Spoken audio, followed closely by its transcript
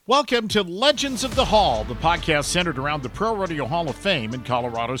Welcome to Legends of the Hall, the podcast centered around the ProRodeo Hall of Fame in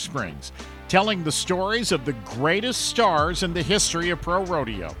Colorado Springs, telling the stories of the greatest stars in the history of pro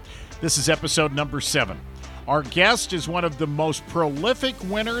rodeo. This is episode number 7. Our guest is one of the most prolific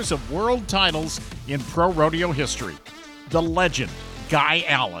winners of world titles in pro rodeo history, the legend, Guy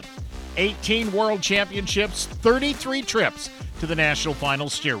Allen. 18 world championships, 33 trips to the national final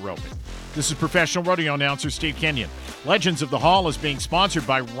steer roping. This is professional rodeo announcer Steve Kenyon. Legends of the Hall is being sponsored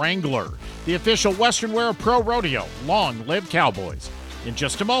by Wrangler, the official western wear of pro rodeo. Long live Cowboys. In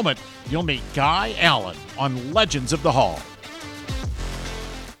just a moment, you'll meet Guy Allen on Legends of the Hall.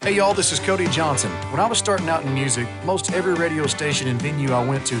 Hey y'all, this is Cody Johnson. When I was starting out in music, most every radio station and venue I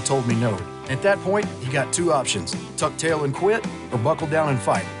went to told me no. At that point, you got two options: tuck tail and quit, or buckle down and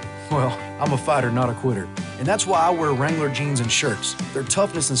fight. Well, I'm a fighter, not a quitter. And that's why I wear Wrangler jeans and shirts. Their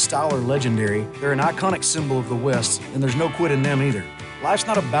toughness and style are legendary. They're an iconic symbol of the West, and there's no quit in them either. Life's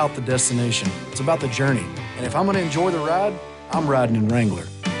not about the destination. It's about the journey. And if I'm going to enjoy the ride, I'm riding in Wrangler.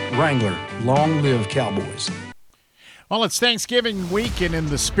 Wrangler, long live Cowboys. Well, it's Thanksgiving week, and in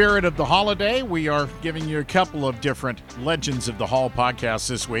the spirit of the holiday, we are giving you a couple of different Legends of the Hall podcasts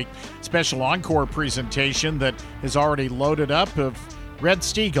this week. Special encore presentation that is already loaded up of Red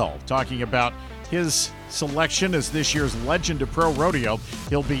Steagall, talking about his selection as this year's Legend of Pro Rodeo.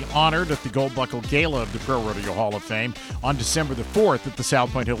 He'll be honored at the Gold Buckle Gala of the ProRodeo Hall of Fame on December the 4th at the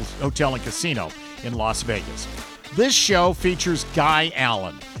South Point Hills Hotel and Casino in Las Vegas. This show features Guy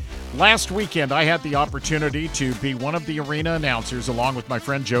Allen. Last weekend, I had the opportunity to be one of the arena announcers along with my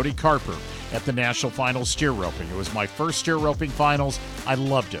friend Jody Carper at the National Finals steer roping. It was my first steer roping finals. I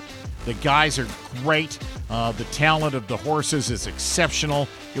loved it. The guys are great. The talent of the horses is exceptional.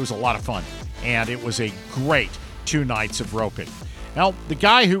 It was a lot of fun, and it was a great 2 nights of roping. Now, the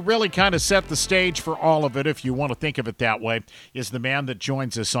guy who really kind of set the stage for all of it, if you want to think of it that way, is the man that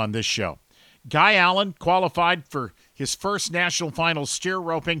joins us on this show. Guy Allen qualified for his first national final steer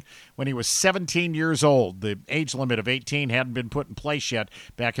roping when he was 17 years old. The age limit of 18 hadn't been put in place yet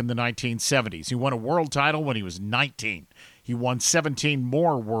back in the 1970s. He won a world title when he was 19. He won 17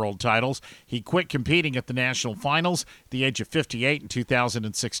 more world titles. He quit competing at the national finals at the age of 58 in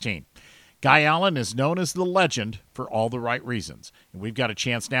 2016. Guy Allen is known as the legend for all the right reasons. And we've got a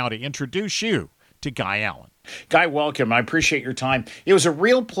chance now to introduce you to Guy Allen. Guy, welcome. I appreciate your time. It was a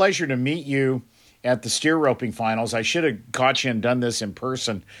real pleasure to meet you at the steer roping finals. I should have caught you and done this in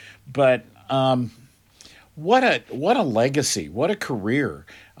person, but what a legacy, what a career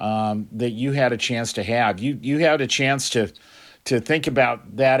that you had a chance to have. You had a chance to think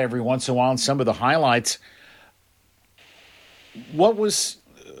about that every once in a while and some of the highlights.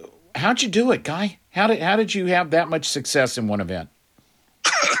 How'd you do it, Guy? How did you have that much success in one event?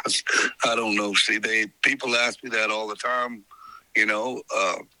 I don't know. See, people ask me that all the time.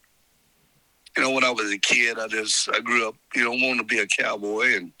 When I was a kid, I grew up, wanting to be a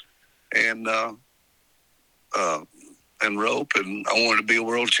cowboy and rope, and I wanted to be a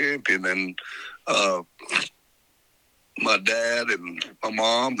world champion. And my dad and my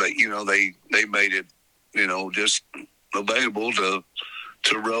mom, they made it, just available to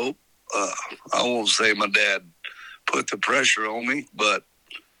rope. I won't say my dad put the pressure on me, but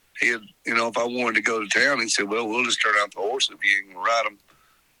he had, if I wanted to go to town, he said, well, we'll just turn out the horse if you can ride them,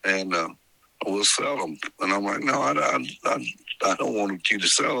 and we'll sell them. And I'm like, no, I don't want you to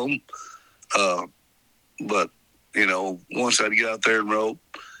sell them. But, once I get out there and rope,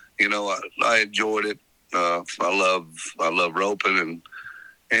 I enjoyed it. I love roping,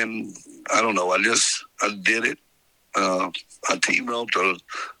 and I don't know, I did it. I team roped.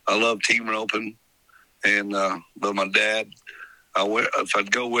 I love team roping. And, but my dad, if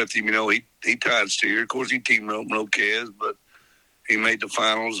I'd go with him, he tied steer. Of course, he team roped, no Kez, but he made the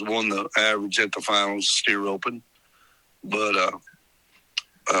finals, won the average at the finals steer roping. But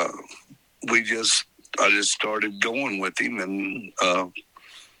I just started going with him, and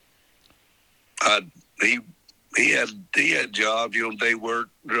he had jobs. They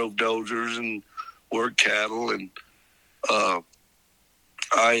worked, drove dozers, and worked cattle, and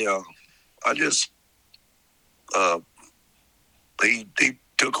he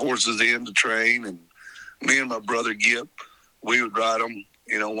took horses in to train, and me and my brother Gip, we would ride them,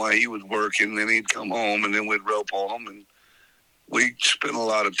 while he was working. Then he'd come home, and then we'd rope on them, and we spent a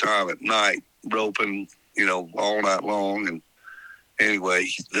lot of time at night roping, all night long. And anyway,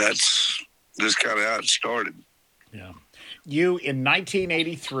 that's just kind of how it started. Yeah. You, in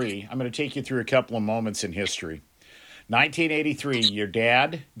 1983, I'm going to take you through a couple of moments in history. 1983, your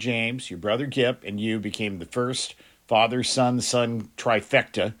dad, James, your brother Gip, and you became the first father-son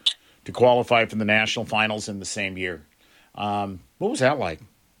trifecta to qualify for the national finals in the same year. What was that like?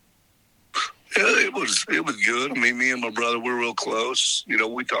 Yeah, it was good. I mean, me and my brother were real close. You know,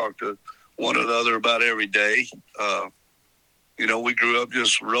 we talked to one another about every day. You know, we grew up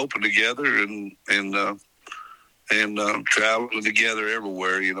just roping together and traveling together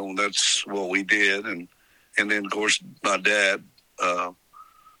everywhere. You know, that's what we did. And then of course my dad,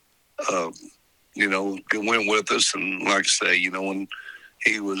 you know, went with us. And like I say, you know, when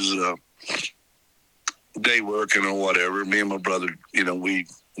he was day working or whatever, me and my brother, you know, we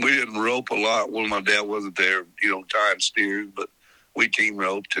didn't rope a lot when my dad wasn't there, you know, tying steers, but we team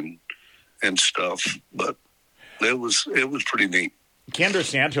roped and stuff. But it was pretty neat. Kendra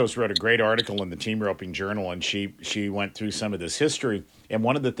Santos wrote a great article in the Team Roping Journal, and she went through some of this history. And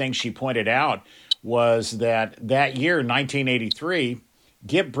one of the things she pointed out was that year, 1983,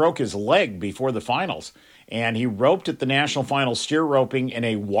 Gipp broke his leg before the finals, and he roped at the national final steer roping in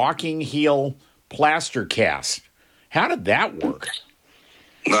a walking heel plaster cast. How did that work?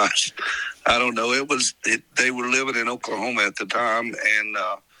 Gosh, I don't know. They were living in Oklahoma at the time, and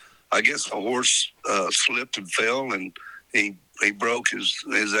I guess the horse slipped and fell, and he broke his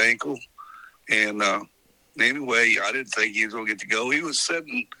ankle. And anyway, I didn't think he was going to get to go. He was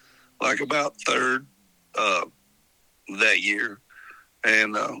sitting like about third that year.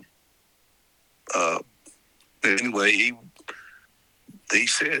 And anyway, he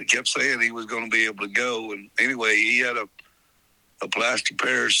kept saying he was going to be able to go. And anyway, he had a plaster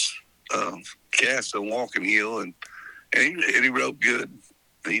Paris cast on walking heel, and he roped good.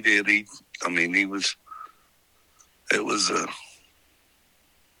 He did. It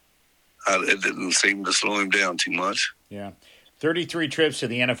didn't seem to slow him down too much. Yeah. 33 trips to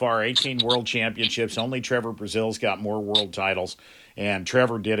the NFR, 18 world championships. Only Trevor Brazil's got more world titles. And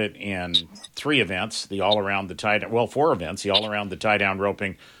Trevor did it in 3 events, the all-around, the tie, 4 events, the all-around, the tie-down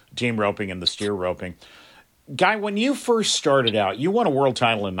roping, team roping, and the steer roping. Guy, when you first started out, you won a world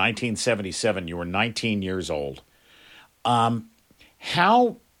title in 1977. You were 19 years old.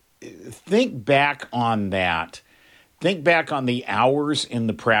 Think back on that. Think back on the hours in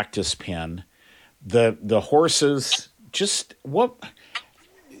the practice pen, the horses, just what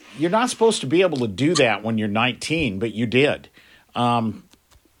 – you're not supposed to be able to do that when you're 19, but you did.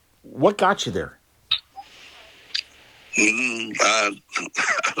 What got you there? I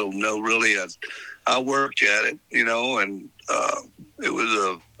don't know, really. I worked at it, you know, and it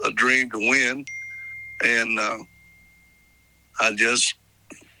was a dream to win. And I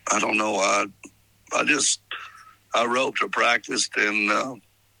don't know, I roped or practiced, and,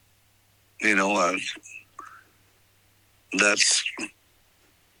 you know, I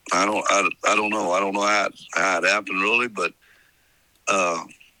don't know. I don't know how it happened really, but I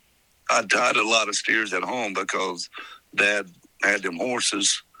tied a lot of steers at home because Dad had them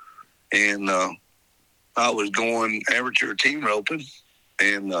horses, and I was going amateur team roping,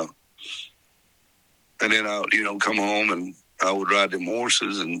 and then I, you know, come home and I would ride them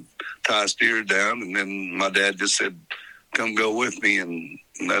horses and tie steers down, and then my dad just said, "Come go with me," and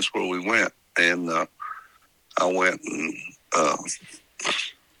that's where we went. And I went and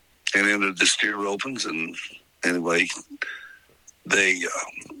entered the steer ropings, and anyway, they,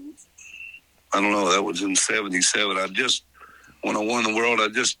 I don't know, that was in 77. When I won the world,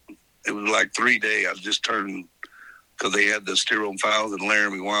 it was like 3 days. I just turned, because they had the steer rope finals in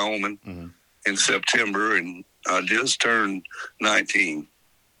Laramie, Wyoming in September, and I just turned 19.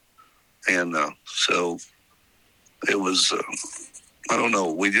 And so it was, I don't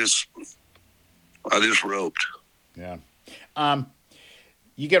know, I just roped. Yeah.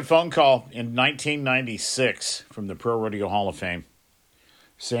 You get a phone call in 1996 from the ProRodeo Hall of Fame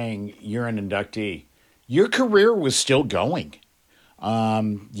saying you're an inductee. Your career was still going.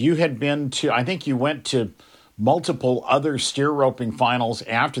 You had been to, I think you went to multiple other steer roping finals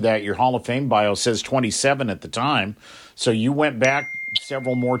after that. Your Hall of Fame bio says 27 at the time. So you went back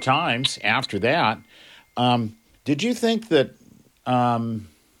several more times after that. Did you think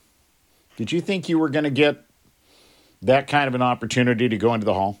you were going to get that kind of an opportunity to go into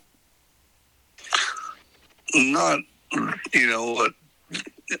the Hall? Not, you know,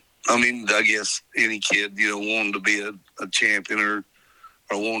 I mean, I guess any kid, you know, wanting to be a champion or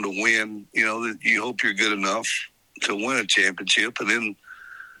wanting to win, you know, you hope you're good enough to win a championship. And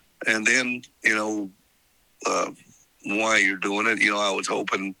then, you know, while you're doing it, you know, I was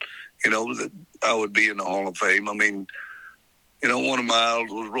hoping, you know, that I would be in the Hall of Fame. I mean, you know, one of my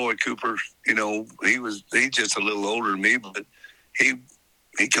idols was Roy Cooper. You know, he's just a little older than me, but he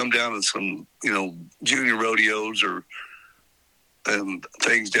come down to some, you know, junior rodeos and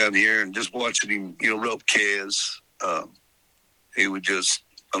things down here, and just watching him, you know, rope Kez. He would just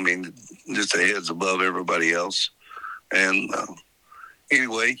a heads above everybody else. And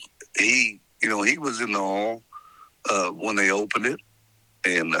anyway, he he was in the hall when they opened it,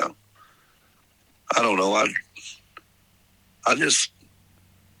 and I don't know. I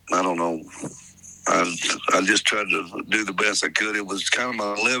don't know. I just tried to do the best I could. It was kind of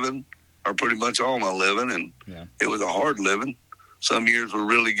my living, or pretty much all my living, and it was a hard living. Some years were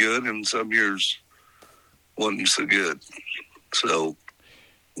really good, and some years wasn't so good. So,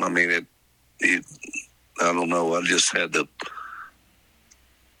 I mean, I don't know. I just had to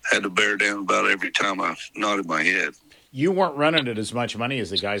bear down about every time I nodded my head. You weren't running at as much money as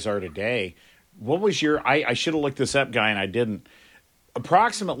the guys are today. What was your? I should have looked this up, Guy, and I didn't.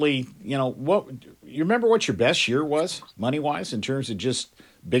 Approximately, what you remember? What your best year was, money wise, in terms of just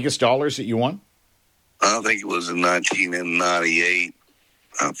biggest dollars that you won? I think it was in 1998.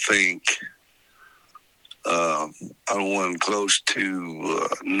 I think I won close to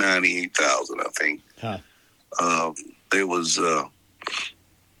 98,000. I think. Huh. It was.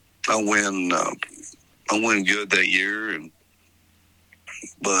 I win good that year,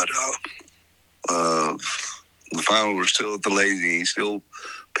 but the final were still at the Lazy. He's still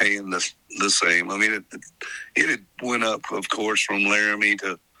paying the same. I mean, it had went up, of course, from Laramie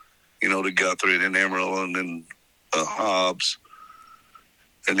to Guthrie, and then Emerald, and then Hobbs,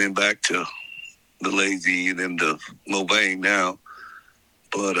 and then back to the Lazy, and then to Mulvane now.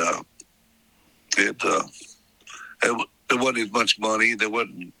 But it wasn't as much money. There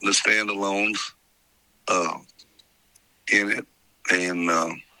wasn't the standalones in it, and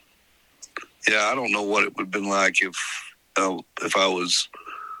I don't know what it would have been like if I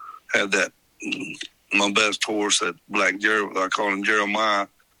had that my best horse, that Black I call him Jeremiah,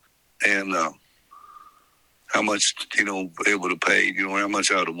 and how much it would have paid, how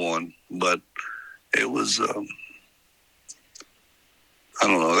much I would have won. But it was I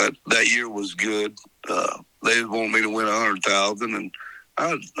don't know, that year was good. They wanted me to win 100,000, and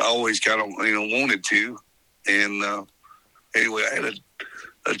I always kind of wanted to. And anyway, I had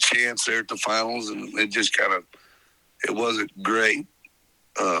a chance there at the finals, and it just it wasn't great.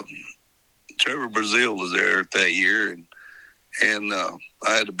 Trevor Brazil was there that year, and I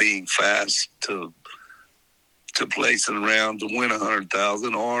had to be fast to place in the round to win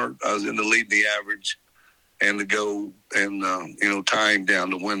 100,000, or I was in the lead the average and to go and tie him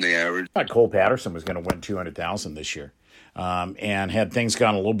down to win the average. I thought Cole Patterson was going to win 200,000 this year, and had things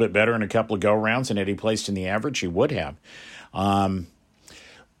gone a little bit better in a couple of go rounds, and had he placed in the average, he would have.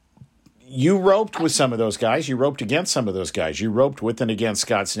 You roped with some of those guys. You roped against some of those guys. You roped with and against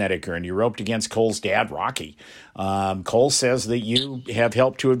Scott Snedeker, and you roped against Cole's dad, Rocky. Cole says that you have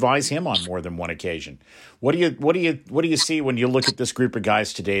helped to advise him on more than one occasion. What do you see when you look at this group of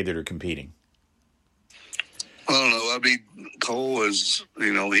guys today that are competing? I don't know. I mean, Cole is,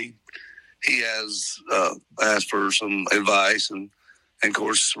 he has asked for some advice, and of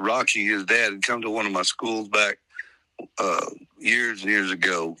course, Rocky, his dad, had come to one of my schools back years and years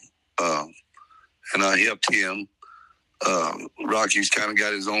ago. And I helped him. Rocky's kind of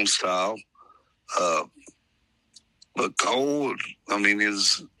got his own style. But Cole, I mean,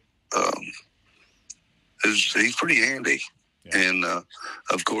 he's pretty handy. Yeah. And,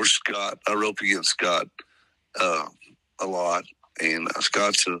 of course, Scott, I roped against Scott a lot. And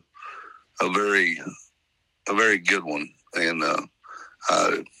Scott's a very good one. And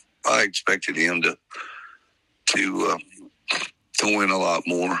I expected him to win a lot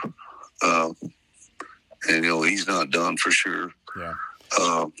more. And he's not done for sure. Yeah.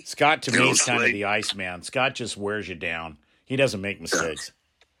 Scott to me is kind of the ice man. Scott just wears you down. He doesn't make mistakes.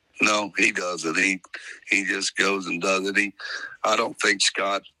 Yeah. No, he doesn't. He just goes and does it. I don't think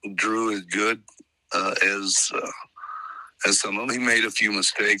Scott drew as good as some of them. He made a few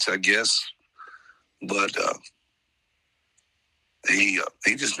mistakes, I guess, but he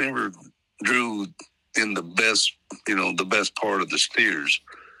just never drew in the best part of the steers.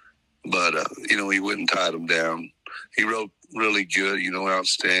 But, he wouldn't tie them down. He rode really good,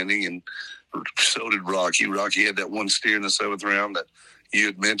 outstanding. And so did Rocky. Rocky had that one steer in the 7th round that you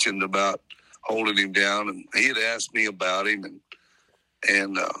had mentioned about holding him down. And he had asked me about him.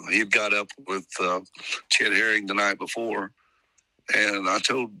 And he had got up with Chet Herring the night before. And I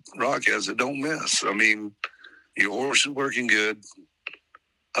told Rocky, I said, don't miss. I mean, your horse is working good.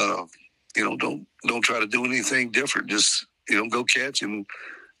 Don't try to do anything different. Just, go catch him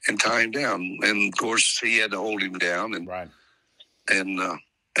and tie him down. And of course he had to hold him down and right.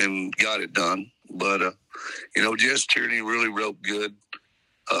 and got it done. But Jess Tierney really roped good.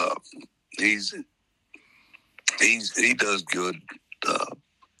 He does good.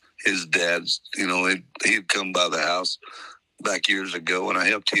 His dad's, he'd come by the house back years ago, and I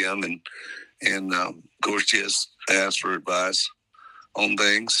helped him, and of course Jess asked for advice on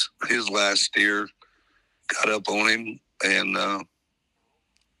things. His last steer got up on him, and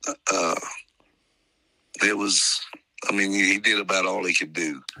it was, I mean, he did about all he could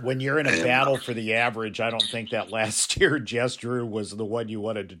do. When you're in a battle for the average, I don't think that last steer Jess drew was the one you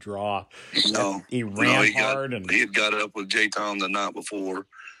wanted to draw. No. He ran hard. He had got up with J. Tom the night before,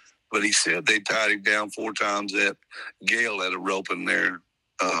 but he said they tied him down 4 times. That Gale had a rope in there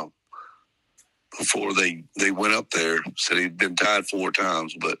before they went up there. Said he'd been tied 4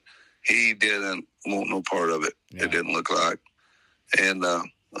 times, but he didn't want no part of it. Yeah. It didn't look like. And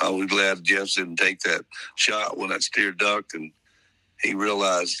I was glad Jeff didn't take that shot when that steer ducked, and he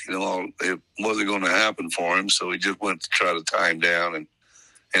realized, it wasn't going to happen for him, so he just went to try to tie him down,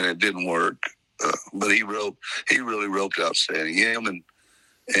 and it didn't work. But he really roped outstanding. Him and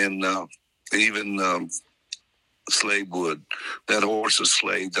even Slade Wood. That horse of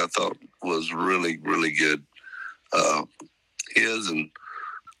Slade's, I thought, was really, really good. His, and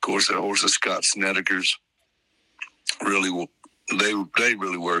of course, that horse of Scott Snedeker's really, they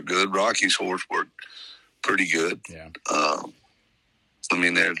really worked good. Rocky's horse worked pretty good. Yeah. I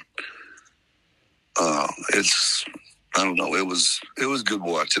mean, it's, I don't know. It was good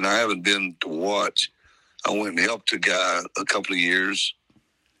watching. I haven't been to watch. I went and helped a guy a couple of years,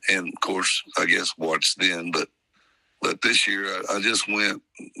 and of course, I guess watched then. But this year, I just went.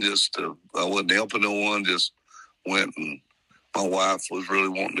 I wasn't helping no one. Just went, and my wife was really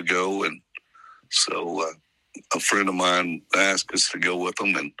wanting to go, and so a friend of mine asked us to go with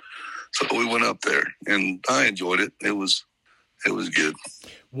them, and so we went up there, and I enjoyed it. It was good.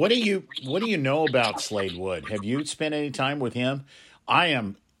 What do you know about Slade Wood? Have you spent any time with him? I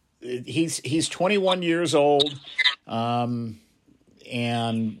am. He's 21 years old, and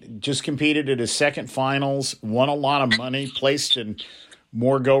just competed at his second finals. Won a lot of money. Placed in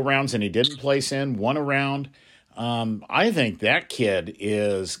more go rounds than he didn't place in. Won a round. I think that kid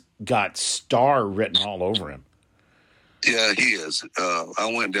got star written all over him. Yeah, he is.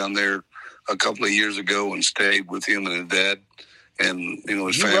 I went down there a couple of years ago and stayed with him and his dad, and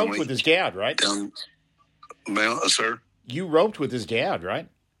his family. You roped with his dad, right? Sir. You roped with his dad, right?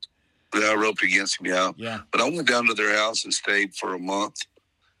 Yeah, I roped against him. Yeah. Yeah. But I went down to their house and stayed for a month,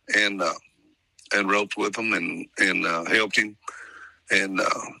 and roped with him and helped him. And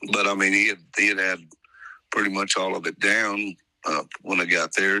but I mean, he had pretty much all of it down when I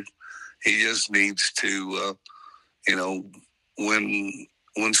got there. He just needs to,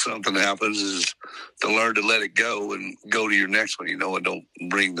 when something happens, is to learn to let it go and go to your next one, and don't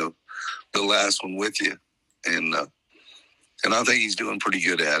bring the last one with you. And I think he's doing pretty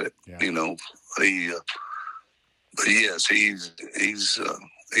good at it. Yeah. Yes, he's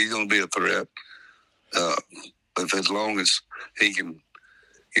going to be a threat. As long as he can,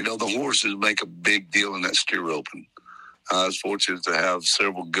 the horses make a big deal in that steer open. I was fortunate to have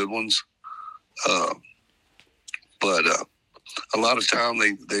several good ones. But a lot of time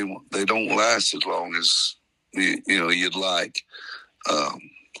they don't last as long as you'd like. Of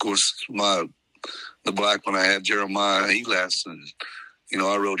course, the black one I had, Jeremiah, he lasted.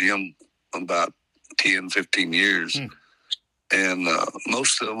 I rode him about 10, 15 years, and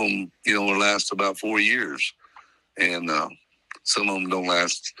most of them will last about 4 years, and some of them don't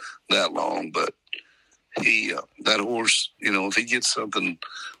last that long. But that horse, if he gets something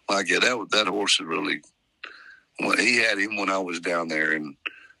like that horse is really. Well, he had him when I was down there, and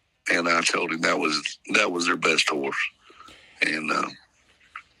I told him that was their best horse, and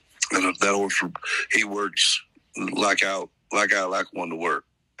that horse, he works like I like one to work,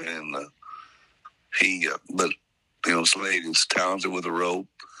 and but Slade is talented with a rope.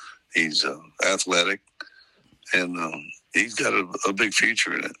 He's athletic, and he's got a big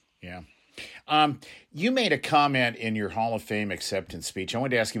future in it. Yeah. You made a comment in your Hall of Fame acceptance speech. I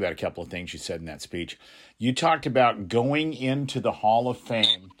wanted to ask you about a couple of things you said in that speech. You talked about going into the Hall of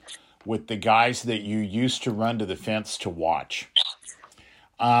Fame with the guys that you used to run to the fence to watch.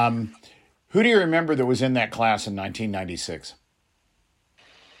 Who do you remember that was in that class in 1996?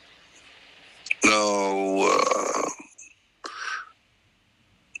 No,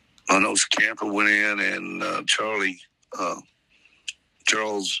 I know Scamper went in, and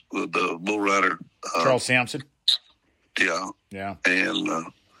Charles, the bull rider. Charles Sampson? Yeah. Yeah. And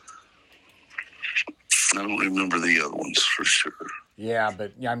I don't remember the other ones for sure. Yeah,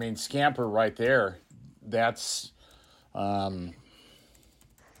 but, I mean, Scamper right there, that's a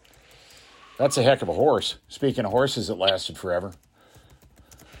heck of a horse. Speaking of horses that lasted forever.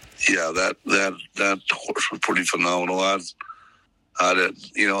 Yeah, that horse was pretty phenomenal. I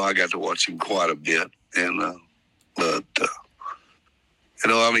got to watch him quite a bit, and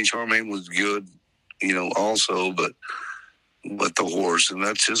Charmaine was good, also, but the horse, and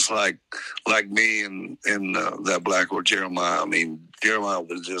that's just like me and that black horse Jeremiah. I mean, Jeremiah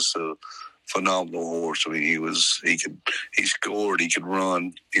was just a phenomenal horse. I mean, he scored, he could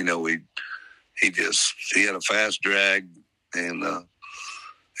run. You know, he had a fast drag, and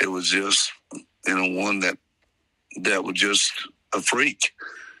it was just one that was just a freak,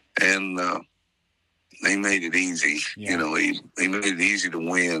 and he made it easy. Yeah. You know, he made it easy to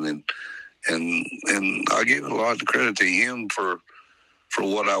win, and I give a lot of credit to him for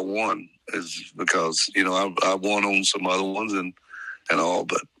what I won, is because I won on some other ones and all,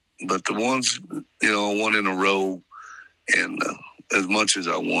 but the ones I won in a row, and as much as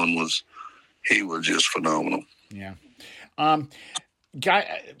I won he was just phenomenal. Yeah.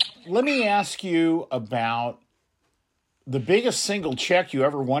 Guy, let me ask you about the biggest single check you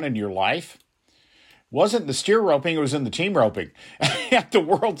ever won in your life. Wasn't the steer roping, it was in the team roping at the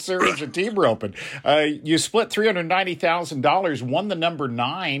World Series of team roping. You split $390,000, won the number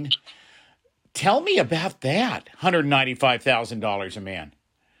 9. Tell me about that, $195,000 a man.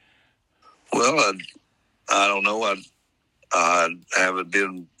 Well, I don't know. I haven't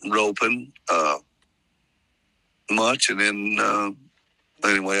been roping much, and then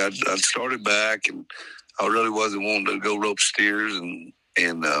anyway, I started back, and I really wasn't wanting to go rope steers, and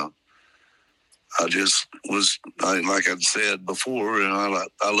I just was, like I said before, and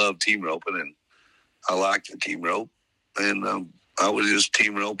I love team roping, and I like the team rope, and I was just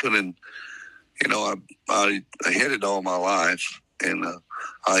team roping, and I hit it all my life, and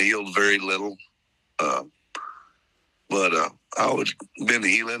I healed very little, but I was been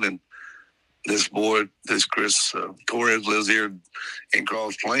healing, and this Chris Torres lives here in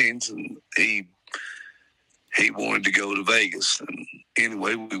Cross Plains, and he wanted to go to Vegas. And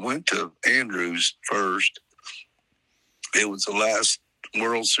anyway, we went to Andrews first. It was the last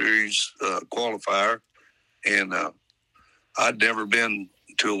World Series qualifier, and I'd never been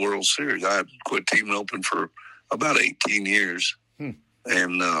to a World Series. I had quit team roping for about 18 years.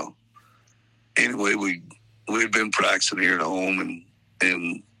 And anyway, we'd been practicing here at home,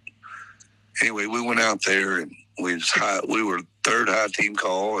 and anyway, we went out there, and we were third high team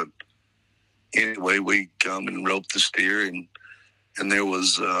call, and anyway, we come and roped the steer, and there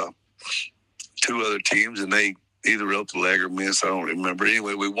was 2 other teams, and they either roped the leg or missed. I don't remember.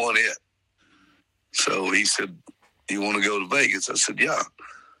 Anyway, we won it. So he said, "You want to go to Vegas?" I said, "Yeah,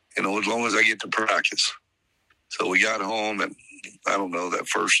 as long as I get to practice." So we got home, and I don't know, that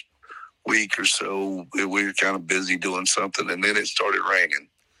first week or so, we were kind of busy doing something, and then it started raining,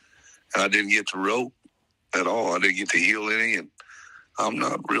 and I didn't get to rope at all. I didn't get to heel any, and I'm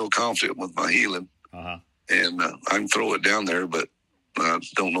not real confident with my healing. Uh-huh. And I can throw it down there, but I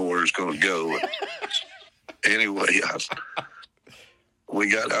don't know where it's going to go. Anyway, we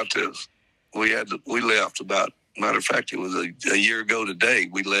got out to, we left about, matter of fact, it was a year ago today.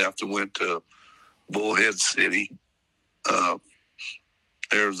 We left and went to Bullhead City,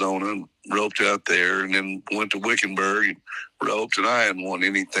 Arizona, and roped out there, and then went to Wickenburg and roped, and I hadn't won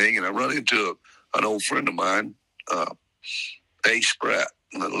anything. And I run into an old friend of mine, Ace Spratt,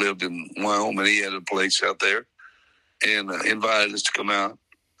 that lived in Wyoming. He had a place out there, and invited us to come out.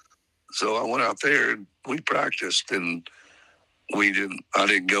 So I went out there, and we practiced, and I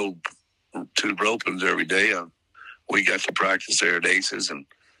didn't go to ropings every day. We got to practice there at Aces, and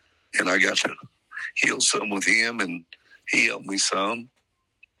I got to heal some with him, and he helped me some.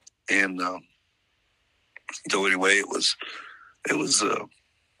 And so anyway, it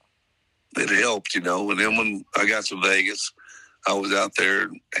helped, And then when I got to Vegas, I was out there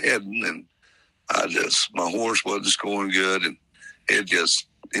heading, and my horse wasn't scoring good, and it just,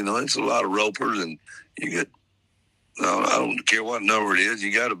 it's a lot of ropers, and I don't care what number it is,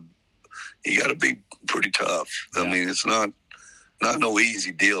 you gotta be pretty tough. Yeah. I mean, it's not no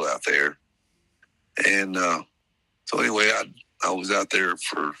easy deal out there. And so anyway, I was out there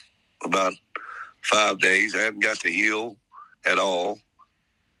for about 5 days. I hadn't got to heal at all.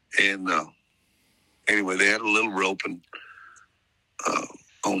 And anyway, they had a little roping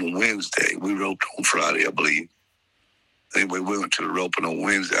on a Wednesday. We roped on Friday, I believe. Anyway, we went to the roping on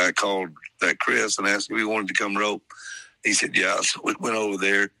Wednesday. I called that Chris and asked if he wanted to come rope. He said, yeah. So we went over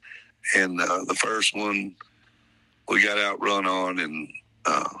there, and the first one we got outrun on, and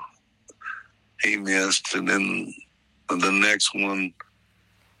he missed. And then the next one,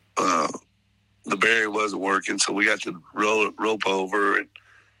 the barrier wasn't working, so we got to rope over. And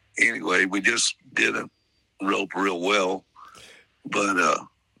anyway, we just didn't rope real well, but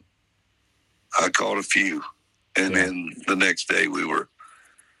I caught a few. And then the next day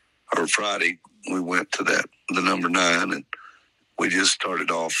Friday, we went to the number 9, and we just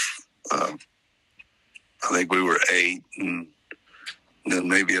started off I think we were 8, and then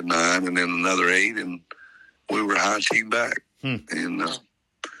maybe a 9, and then another 8, and we were high team back. And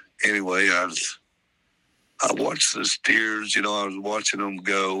anyway, I watched the steers. I was watching them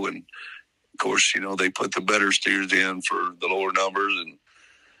go, and of course, they put the better steers in for the lower numbers, and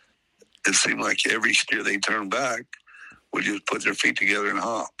it seemed like every steer they turned back would just put their feet together and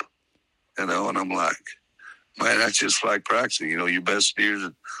hop. And I'm like, man, that's just like practicing. Your best steers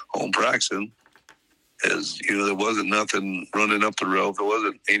at home practicing is, there wasn't nothing running up the rope. There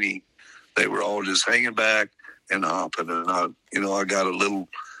wasn't any. They were all just hanging back and hopping. And I got a little,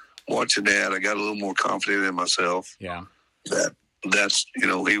 watching that, I got a little more confident in myself. Yeah. That's,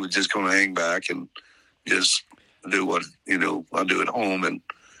 he was just going to hang back and just do what, I do at home. And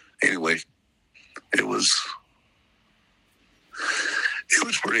anyway, it was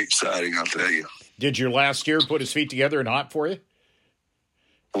pretty exciting, I'll tell you. Did your last steer put his feet together and hop for you?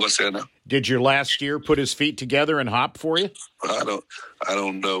 What's that now? Did your last steer put his feet together and hop for you? I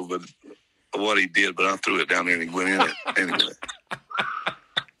don't know, but what he did, but I threw it down there and he went in it anyway.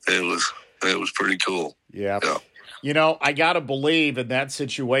 It was pretty cool. Yeah. I got to believe in that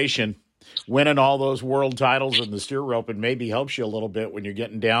situation, winning all those world titles in the steer roping maybe helps you a little bit when you're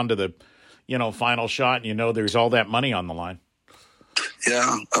getting down to the, final shot and there's all that money on the line.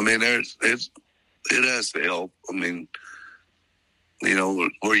 Yeah. I mean, it has to help. I mean,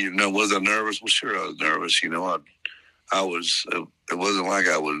 was I nervous? Well, sure I was nervous. I was, it wasn't like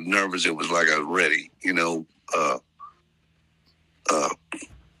I was nervous. It was like I was ready,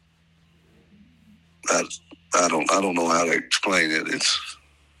 I don't know how to explain it. It's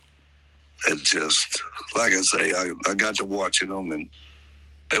just, like I say, I got to watching them, and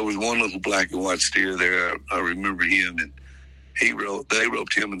there was one little black and white steer there. I remember him, and they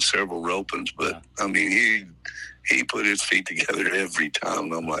roped him in several ropings, but I mean, he put his feet together every time.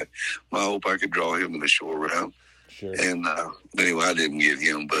 And I'm like, I hope I could draw him in the short round. Sure. And anyway, I didn't get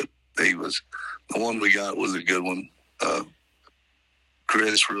him, but the one we got was a good one.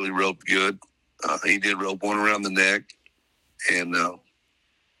 Chris really roped good. He did rope one around the neck, and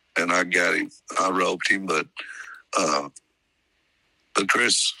I got him. I roped him, but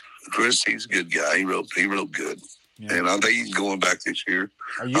Chris, he's a good guy. He roped good, and I think he's going back this year.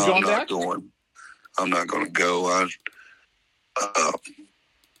 Are you going back? I'm not going to go. I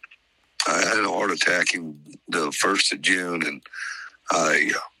had a heart attack in the 1st of June, and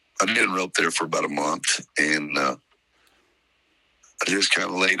I didn't rope there for about a month, and I just kind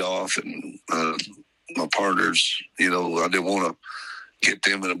of laid off. And my partners, I didn't want to get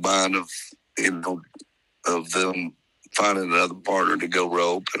them in a bind of them finding another partner to go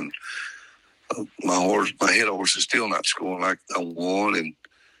rope. And my head horse is still not scoring like I want, and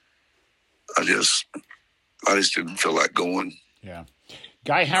I just didn't feel like going. Yeah.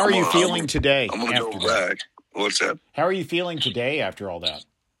 Guy, how are you feeling today? I'm going to go back. What's that? How are you feeling today after all that?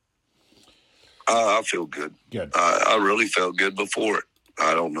 I feel good. Good. I really felt good before it.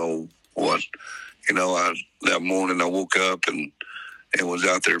 I don't know what, that morning I woke up and was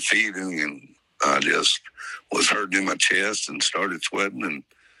out there feeding, and I just was hurting in my chest and started sweating. And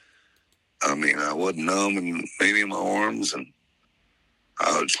I mean, I wasn't numb and maybe in my arms, and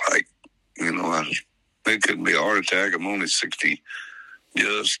I was like, it couldn't be a heart attack. I'm only 64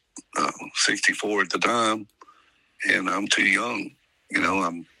 at the time, and I'm too young.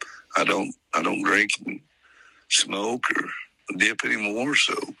 I don't drink and smoke or dip anymore,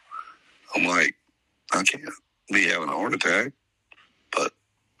 so I'm like, I can't be having a heart attack. But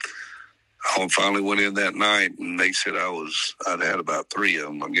I finally went in that night, and they said I'd had about 3 of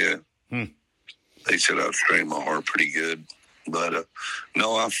them, I guess. They said I was straining my heart pretty good. But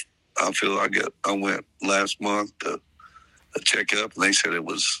no, I feel I went last month to a checkup, and they said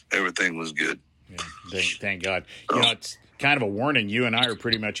everything was good. Yeah, thank God. It's kind of a warning. You and I are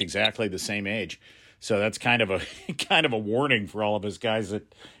pretty much exactly the same age, so that's kind of a warning for all of us guys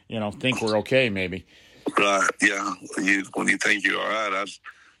that think we're okay, maybe. Right? Yeah. When you think you're all right,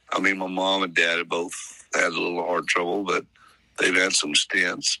 I mean, my mom and dad have both had a little heart trouble, but they've had some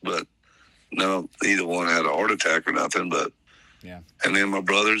stents, but neither one had a heart attack or nothing. But yeah. And then my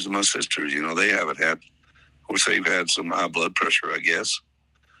brothers and my sisters, they haven't had. Of course, they've had some high blood pressure, I guess.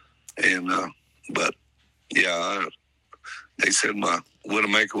 And but yeah, they said my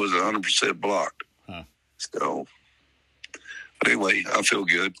Widowmaker was 100% blocked. Huh. So, but anyway, I feel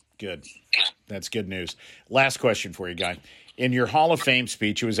good. Good. That's good news. Last question for you, Guy. In your Hall of Fame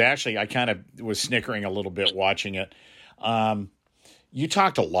speech, it was actually, I kind of was snickering a little bit watching it. You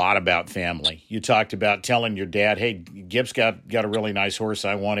talked a lot about family. You talked about telling your dad, hey, Gip's got a really nice horse.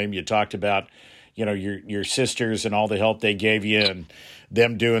 I want him. You talked about, your sisters and all the help they gave you, and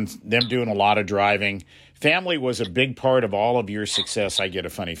them doing a lot of driving. family was a big part of all of your success, I get a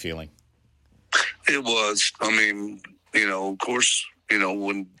funny feeling. It was. I mean, of course,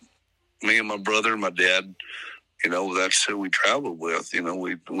 when me and my brother and my dad, that's who we traveled with.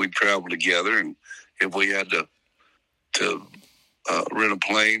 We traveled together, and if we had to rent a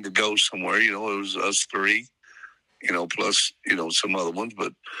plane to go somewhere, it was us three, plus some other ones,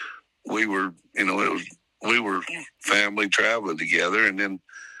 but we were, we were family traveling together, and then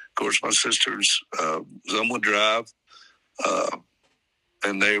of course my sisters, some would drive,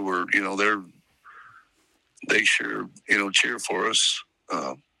 and they were, they sure, cheer for us.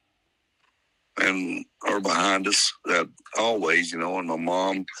 And are behind us always, and my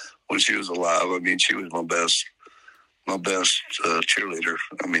mom, when she was alive, I mean, she was my best cheerleader.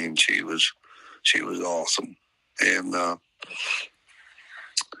 I mean, she was awesome. And,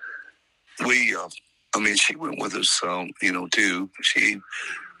 she went with us, too.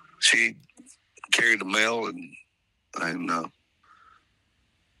 She carried the mail and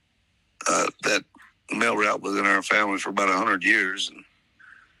that mail route was in our family for about 100 years. And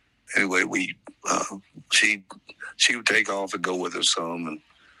anyway, she would take off and go with us some,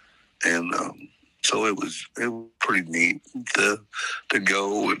 and so it was pretty neat to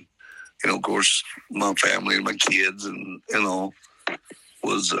go, and of course my family and my kids and all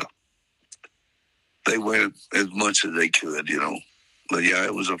was they went as much as they could, but yeah,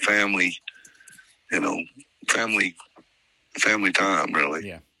 it was a family time, really.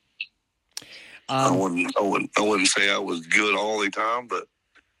 Yeah. I wouldn't say I was good all the time, but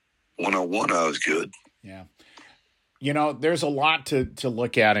when I won, I was good. Yeah. There's a lot to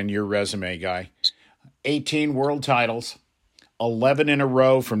look at in your resume, Guy. 18 world titles, 11 in a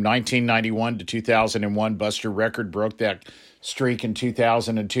row from 1991 to 2001. Buster Record broke that streak in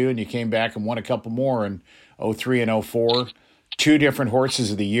 2002, and you came back and won a couple more in 03 and 04. 2 different horses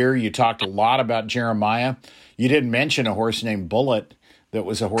of the year. You talked a lot about Jeremiah. You didn't mention a horse named Bullet that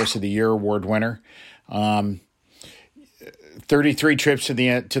was a Horse of the Year award winner. 33 trips to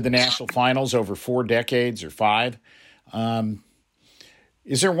the national finals over 4 decades or 5.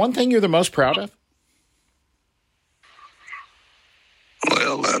 Is there one thing you're the most proud of?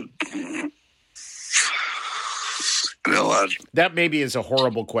 Well, that maybe is a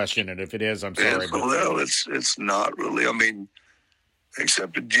horrible question, and if it is, I'm sorry. Well, it's not really. I mean,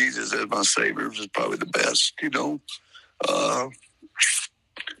 accepting Jesus as my Savior is probably the best.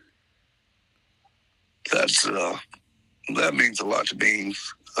 That means a lot to me.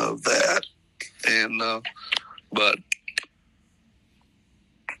 That, and but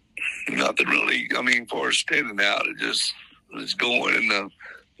nothing really. I mean, for standing out, it's going, and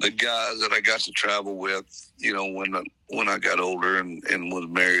the guys that I got to travel with, when I got older and was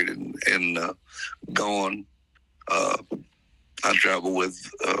married and gone, I traveled with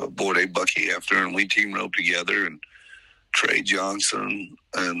Boyd A. Bucky after, and we team roped together, and Trey Johnson,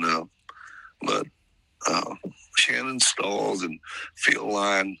 and but Shannon Stalls and Phil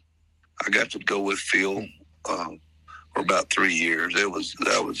Line. I got to go with Phil for about 3 years. That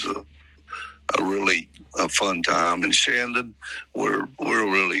was a really fun time. And Shandon, we're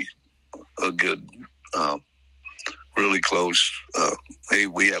really a good, really close.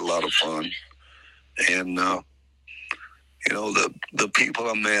 We had a lot of fun, and the people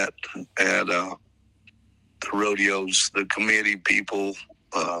I met at the rodeos, the committee people,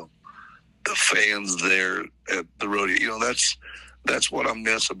 the fans there at the rodeo. That's what I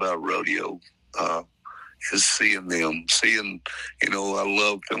miss about rodeo. Is seeing them, I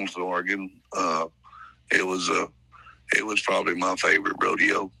love Pendleton, Oregon. It was probably my favorite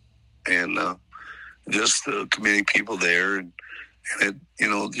rodeo, and just the community people there, and it,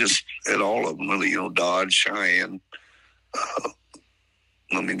 just at all of them really, Dodge, Cheyenne.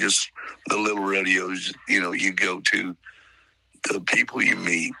 Just the little rodeos, you go to, the people you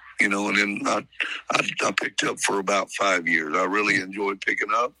meet, and then I picked up for about 5 years. I really enjoyed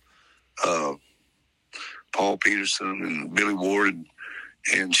picking up. Paul Peterson and Billy Ward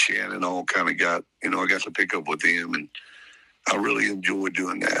and Shannon all kind of got, I got to pick up with them, and I really enjoyed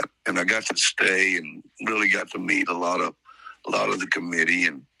doing that. And I got to stay and really got to meet a lot of the committee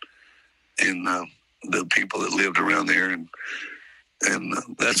and the people that lived around there, and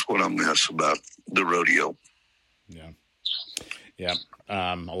that's what I miss about the rodeo. Yeah.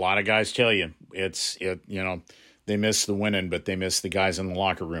 A lot of guys tell you they miss the winning, but they miss the guys in the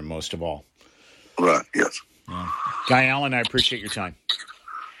locker room most of all. Right, yes. Yeah. Guy Allen, I appreciate your time.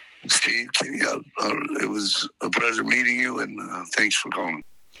 Steve, it was a pleasure meeting you, and thanks for calling.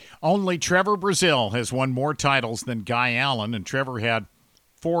 Only Trevor Brazil has won more titles than Guy Allen, and Trevor had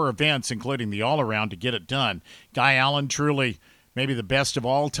 4 events, including the all-around, to get it done. Guy Allen truly maybe the best of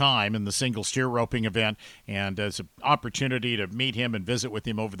all time in the single steer roping event. And as an opportunity to meet him and visit with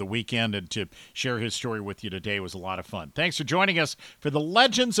him over the weekend and to share his story with you today was a lot of fun. Thanks for joining us for the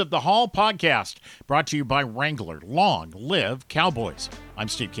Legends of the Hall podcast, brought to you by Wrangler. Long live Cowboys. I'm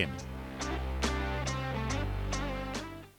Steve Kimmy.